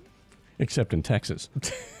 Well, except in Texas.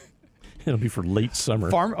 It'll be for late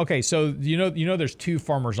summer. Okay, so you know there's two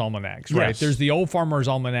Farmer's Almanacs, right? Yes. There's the old Farmer's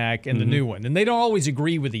Almanac and the new one, and they don't always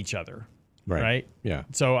agree with each other, right? Yeah.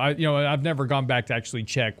 So I've never gone back to actually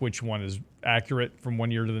check which one is accurate from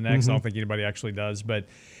one year to the next. I don't think anybody actually does, but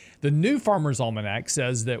the new Farmer's Almanac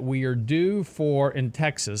says that we are due for, in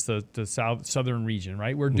Texas, the southern region,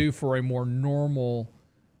 right? We're due for a more normal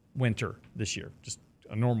winter this year, just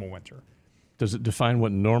a normal winter. Does it define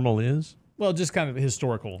what normal is? Well, just kind of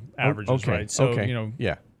historical averages, okay. right? So, okay.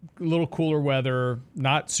 A little cooler weather,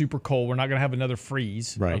 not super cold. We're not going to have another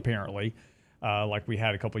freeze, apparently, like we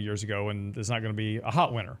had a couple of years ago, and it's not going to be a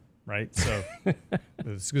hot winter, right? So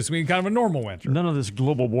it's going to be kind of a normal winter. None of this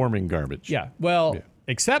global warming garbage. Yeah,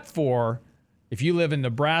 except for if you live in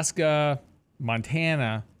Nebraska,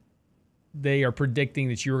 Montana, they are predicting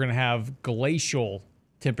that you're going to have glacial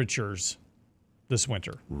temperatures this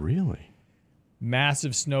winter. Really?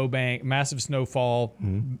 Massive snowfall,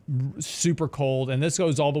 super cold, and this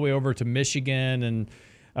goes all the way over to Michigan and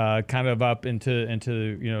kind of up into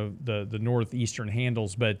the northeastern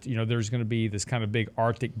handles. But there's going to be this kind of big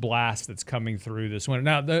Arctic blast that's coming through this winter.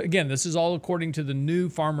 Now, again, this is all according to the new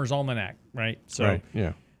Farmer's Almanac, right? So, right.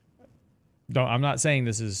 Yeah. I'm not saying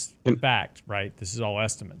this is fact, right? This is all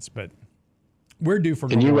estimates, but we're due for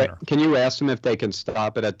normal winter. Can you ask them if they can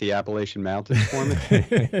stop it at the Appalachian Mountains for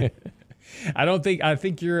me? I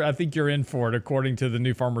think you're in for it according to the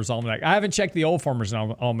new Farmer's Almanac. I haven't checked the old Farmer's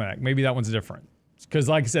Almanac. Maybe that one's different. Because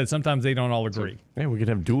like I said, sometimes they don't all agree. Hey, we could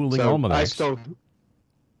have dueling almanacs.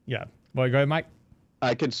 Yeah. Well, go ahead, Mike.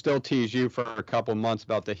 I could still tease you for a couple months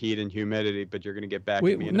about the heat and humidity, but you're going to get back at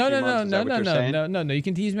me in a few months. No. You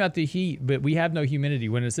can tease me about the heat, but we have no humidity.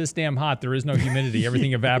 When it's this damn hot, there is no humidity.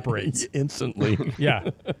 Everything evaporates instantly. Yeah.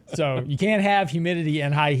 So you can't have humidity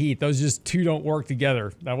and high heat. Those just two don't work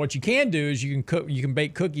together. Now, what you can do is you can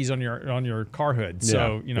bake cookies on your car hood.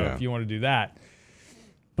 So if you want to do that.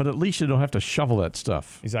 But at least you don't have to shovel that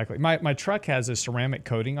stuff. Exactly. My truck has a ceramic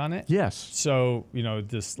coating on it. Yes. So,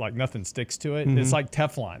 just like nothing sticks to it. It's like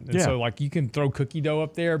Teflon. And so like you can throw cookie dough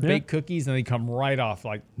up there, bake cookies, and they come right off.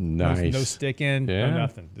 Like nice. No sticking, no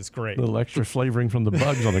nothing. It's great. A little extra flavoring from the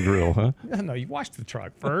bugs on the grill, huh? No, you wash the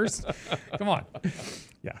truck first. Come on.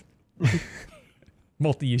 Yeah.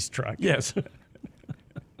 Multi-use truck. Yes.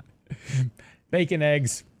 Bacon,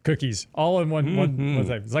 eggs, cookies, all in one thing.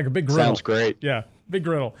 It's like a big griddle. Sounds great. Yeah. Big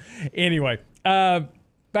griddle. Anyway,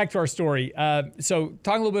 back to our story. So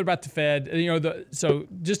talking a little bit about the Fed, so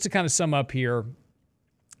just to kind of sum up here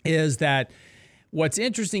is that what's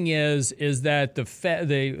interesting is that the Fed,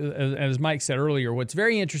 as Mike said earlier, what's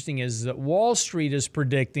very interesting is that Wall Street is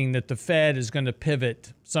predicting that the Fed is going to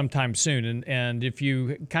pivot sometime soon. And if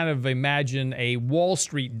you kind of imagine a Wall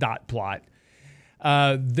Street dot plot,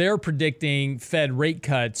 they're predicting Fed rate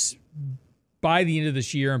cuts by the end of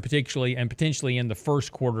this year and potentially in the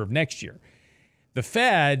first quarter of next year. The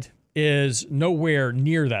Fed is nowhere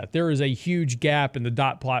near that. There is a huge gap in the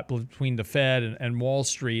dot plot between the Fed and Wall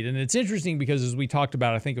Street. And it's interesting because as we talked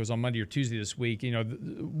about, I think it was on Monday or Tuesday this week,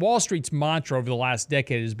 Wall Street's mantra over the last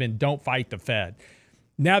decade has been don't fight the Fed.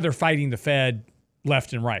 Now they're fighting the Fed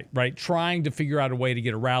left and right? Trying to figure out a way to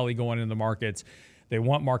get a rally going in the markets. They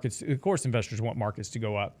want markets, of course, investors want markets to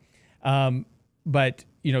go up. But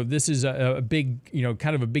this is a big,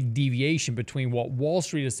 kind of a big deviation between what Wall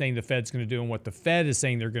Street is saying the Fed's going to do and what the Fed is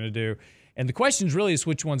saying they're going to do. And the question is really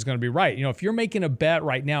which one's going to be right. If you're making a bet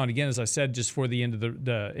right now, and again, as I said, just for the end of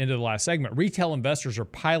the end of the last segment, retail investors are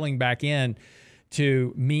piling back in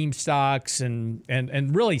to meme stocks and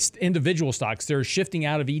really individual stocks. They're shifting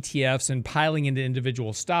out of ETFs and piling into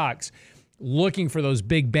individual stocks, looking for those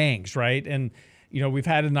big bangs, right? And we've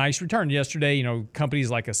had a nice return. Yesterday,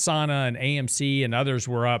 companies like Asana and AMC and others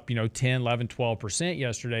were up, 10, 11, 12%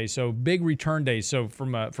 yesterday. So big return days. So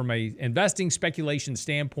from a investing speculation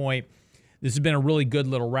standpoint, this has been a really good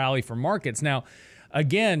little rally for markets. Now,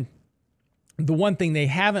 again, the one thing they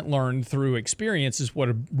haven't learned through experience is what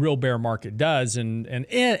a real bear market does. And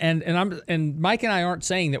Mike and I aren't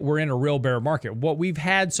saying that we're in a real bear market. What we've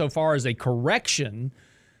had so far is a correction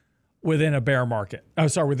within a bear market.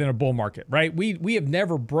 Within a bull market, right? We have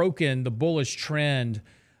never broken the bullish trend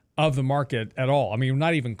of the market at all. I mean, we're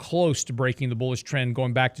not even close to breaking the bullish trend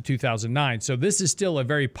going back to 2009. So this is still a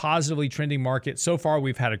very positively trending market. So far,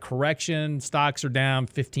 we've had a correction. Stocks are down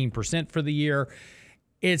 15% for the year.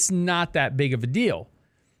 It's not that big of a deal,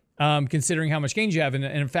 considering how much gains you have. And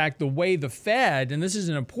in fact, the way the Fed, and this is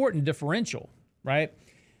an important differential, right?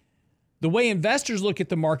 The way investors look at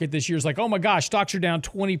the market this year is like, oh my gosh, stocks are down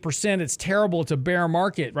 20%. It's terrible. It's a bear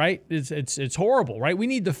market, right? It's horrible, right? We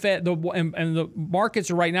need the Fed, and the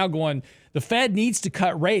markets are right now going, the Fed needs to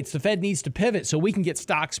cut rates. The Fed needs to pivot so we can get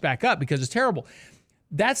stocks back up because it's terrible.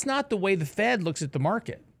 That's not the way the Fed looks at the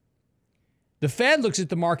market. The Fed looks at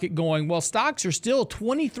the market going, well, stocks are still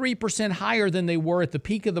 23% higher than they were at the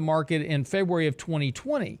peak of the market in February of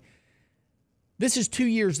 2020. This is 2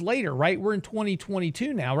 years later, right? We're in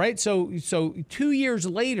 2022 now, right? So 2 years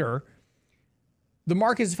later, the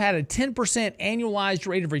markets have had a 10% annualized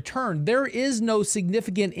rate of return. There is no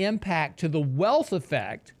significant impact to the wealth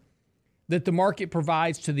effect that the market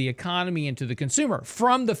provides to the economy and to the consumer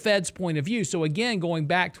from the Fed's point of view. So again, going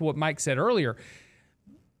back to what Mike said earlier,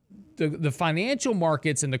 the financial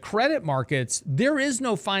markets and the credit markets, there is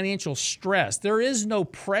no financial stress. There is no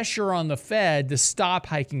pressure on the Fed to stop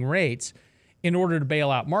hiking rates in order to bail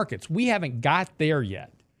out markets. We haven't got there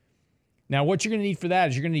yet. Now, what you're going to need for that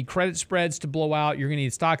is you're going to need credit spreads to blow out. You're going to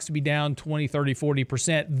need stocks to be down 20, 30,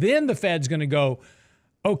 40%. Then the Fed's going to go,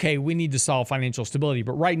 okay, we need to solve financial stability.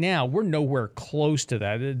 But right now, we're nowhere close to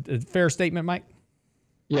that. A fair statement, Mike?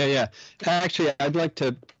 Yeah. Actually, I'd like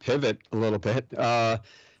to pivot a little bit,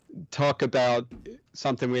 talk about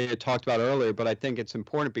something we had talked about earlier, but I think it's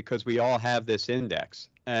important because we all have this index.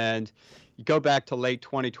 And you go back to late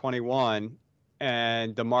 2021,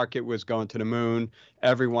 and the market was going to the moon.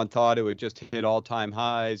 Everyone thought it would just hit all-time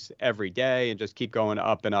highs every day and just keep going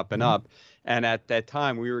up and up and up. And at that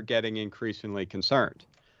time, we were getting increasingly concerned.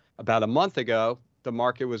 About a month ago, the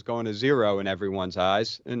market was going to zero in everyone's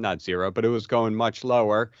eyes. And not zero, but it was going much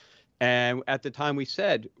lower. And at the time, we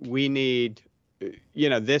said, we need,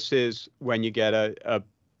 this is when you get a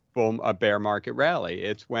bear market rally.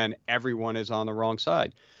 It's when everyone is on the wrong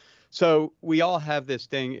side. So we all have this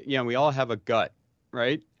thing, we all have a gut,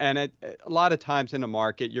 right? And a lot of times in the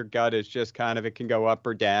market, your gut is just kind of, it can go up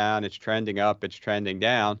or down. It's trending up, it's trending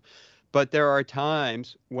down. But there are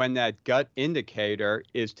times when that gut indicator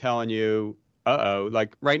is telling you,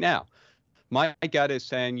 like right now, my gut is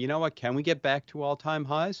saying, you know what, can we get back to all-time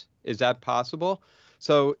highs? Is that possible?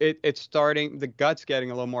 So it's starting, the gut's getting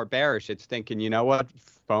a little more bearish. It's thinking, you know what,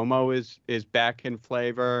 FOMO is back in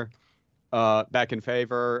favor.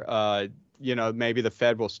 Maybe the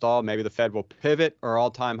Fed will stall, maybe the Fed will pivot, or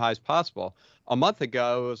all-time highs possible. A month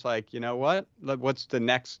ago, it was like, you know what? What's the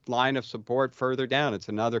next line of support further down? It's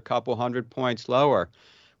another couple 100 points lower.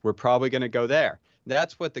 We're probably going to go there.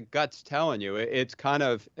 That's what the gut's telling you. It's kind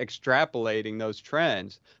of extrapolating those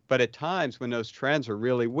trends. But at times when those trends are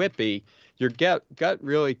really whippy, your gut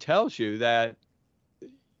really tells you that,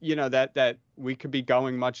 that we could be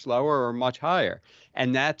going much lower or much higher.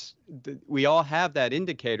 And we all have that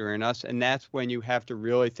indicator in us. And that's when you have to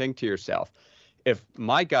really think to yourself, if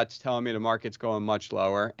my gut's telling me the market's going much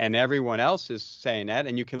lower and everyone else is saying that,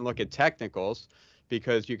 and you can look at technicals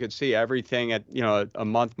because you could see everything at, a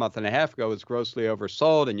month and a half ago was grossly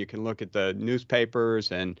oversold, and you can look at the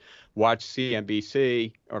newspapers and watch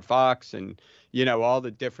CNBC or Fox and, all the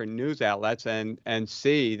different news outlets and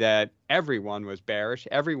see that everyone was bearish.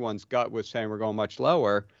 Everyone's gut was saying we're going much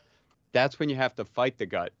lower. That's when you have to fight the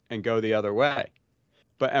gut and go the other way.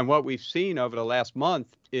 And what we've seen over the last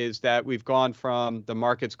month is that we've gone from the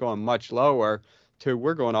market's going much lower to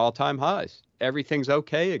we're going all-time highs. Everything's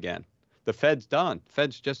okay again. The Fed's done.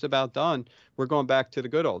 Fed's just about done. We're going back to the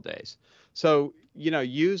good old days. So,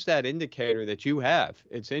 use that indicator that you have.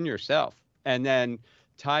 It's in yourself. And then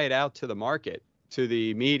tie it out to the market, to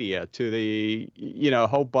the media, to the, a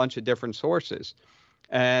whole bunch of different sources.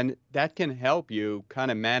 And that can help you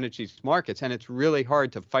kind of manage these markets. And it's really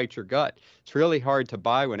hard to fight your gut. It's really hard to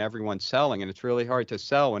buy when everyone's selling, and it's really hard to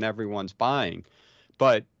sell when everyone's buying.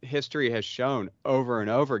 But history has shown over and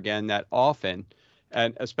over again that often,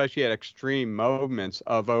 and especially at extreme moments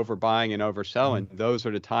of overbuying and overselling, those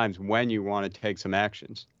are the times when you want to take some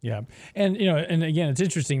actions. Yeah. And, and again, it's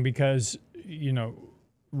interesting because,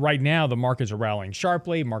 right now the markets are rallying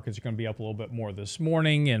sharply. Markets are going to be up a little bit more this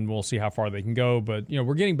morning, and we'll see how far they can go. But,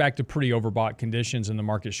 we're getting back to pretty overbought conditions in the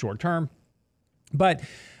market short term. But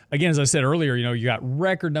again, as I said earlier, you got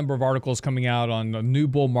record number of articles coming out on the new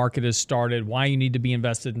bull market has started, why you need to be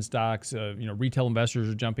invested in stocks. Retail investors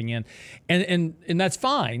are jumping in, and that's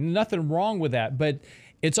fine. Nothing wrong with that. But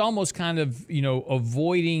it's almost kind of,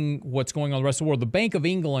 avoiding what's going on in the rest of the world. The Bank of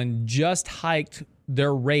England just hiked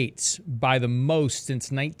their rates by the most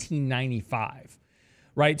since 1995.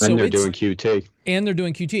 Right. And so they're doing QT. And they're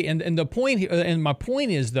doing QT. And the point, and my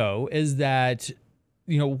point is that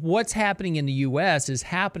what's happening in the U.S. is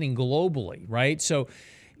happening globally, right? So,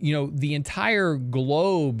 the entire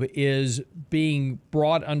globe is being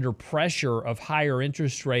brought under pressure of higher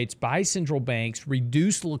interest rates by central banks,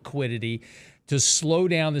 reduced liquidity to slow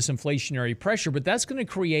down this inflationary pressure. But that's going to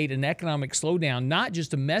create an economic slowdown, not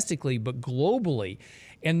just domestically, but globally.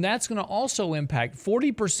 And that's going to also impact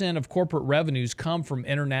 40% of corporate revenues come from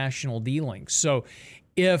international dealings. So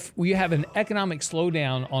if we have an economic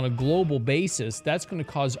slowdown on a global basis, that's going to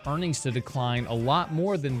cause earnings to decline a lot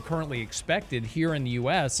more than currently expected here in the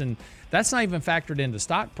U.S. And that's not even factored into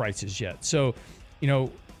stock prices yet. So,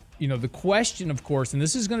 the question, of course,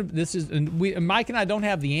 and Mike and I don't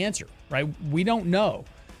have the answer, right? We don't know.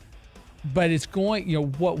 But it's going,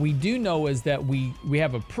 what we do know is that we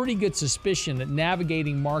have a pretty good suspicion that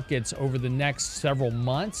navigating markets over the next several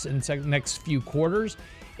months and next few quarters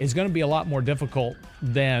is going to be a lot more difficult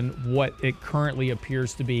than what it currently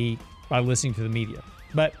appears to be by listening to the media.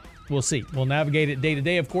 But We'll see. We'll navigate it day to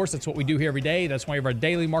day. Of course, that's what we do here every day. That's why we have our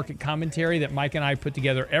daily market commentary that Mike and I put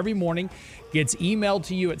together every morning. Gets emailed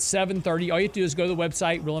to you at 7:30. All you have to do is go to the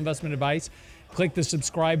website, Real Investment Advice, click the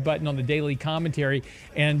subscribe button on the daily commentary,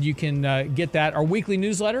 and you can get that. Our weekly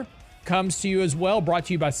newsletter comes to you as well, brought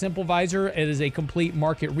to you by SimpleVisor. It is a complete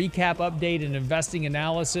market recap, update, and investing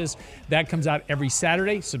analysis. That comes out every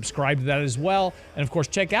Saturday. Subscribe to that as well. And, of course,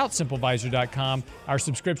 check out SimpleVisor.com, our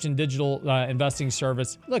subscription digital investing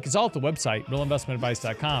service. Look, it's all at the website,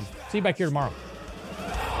 realinvestmentadvice.com. See you back here tomorrow.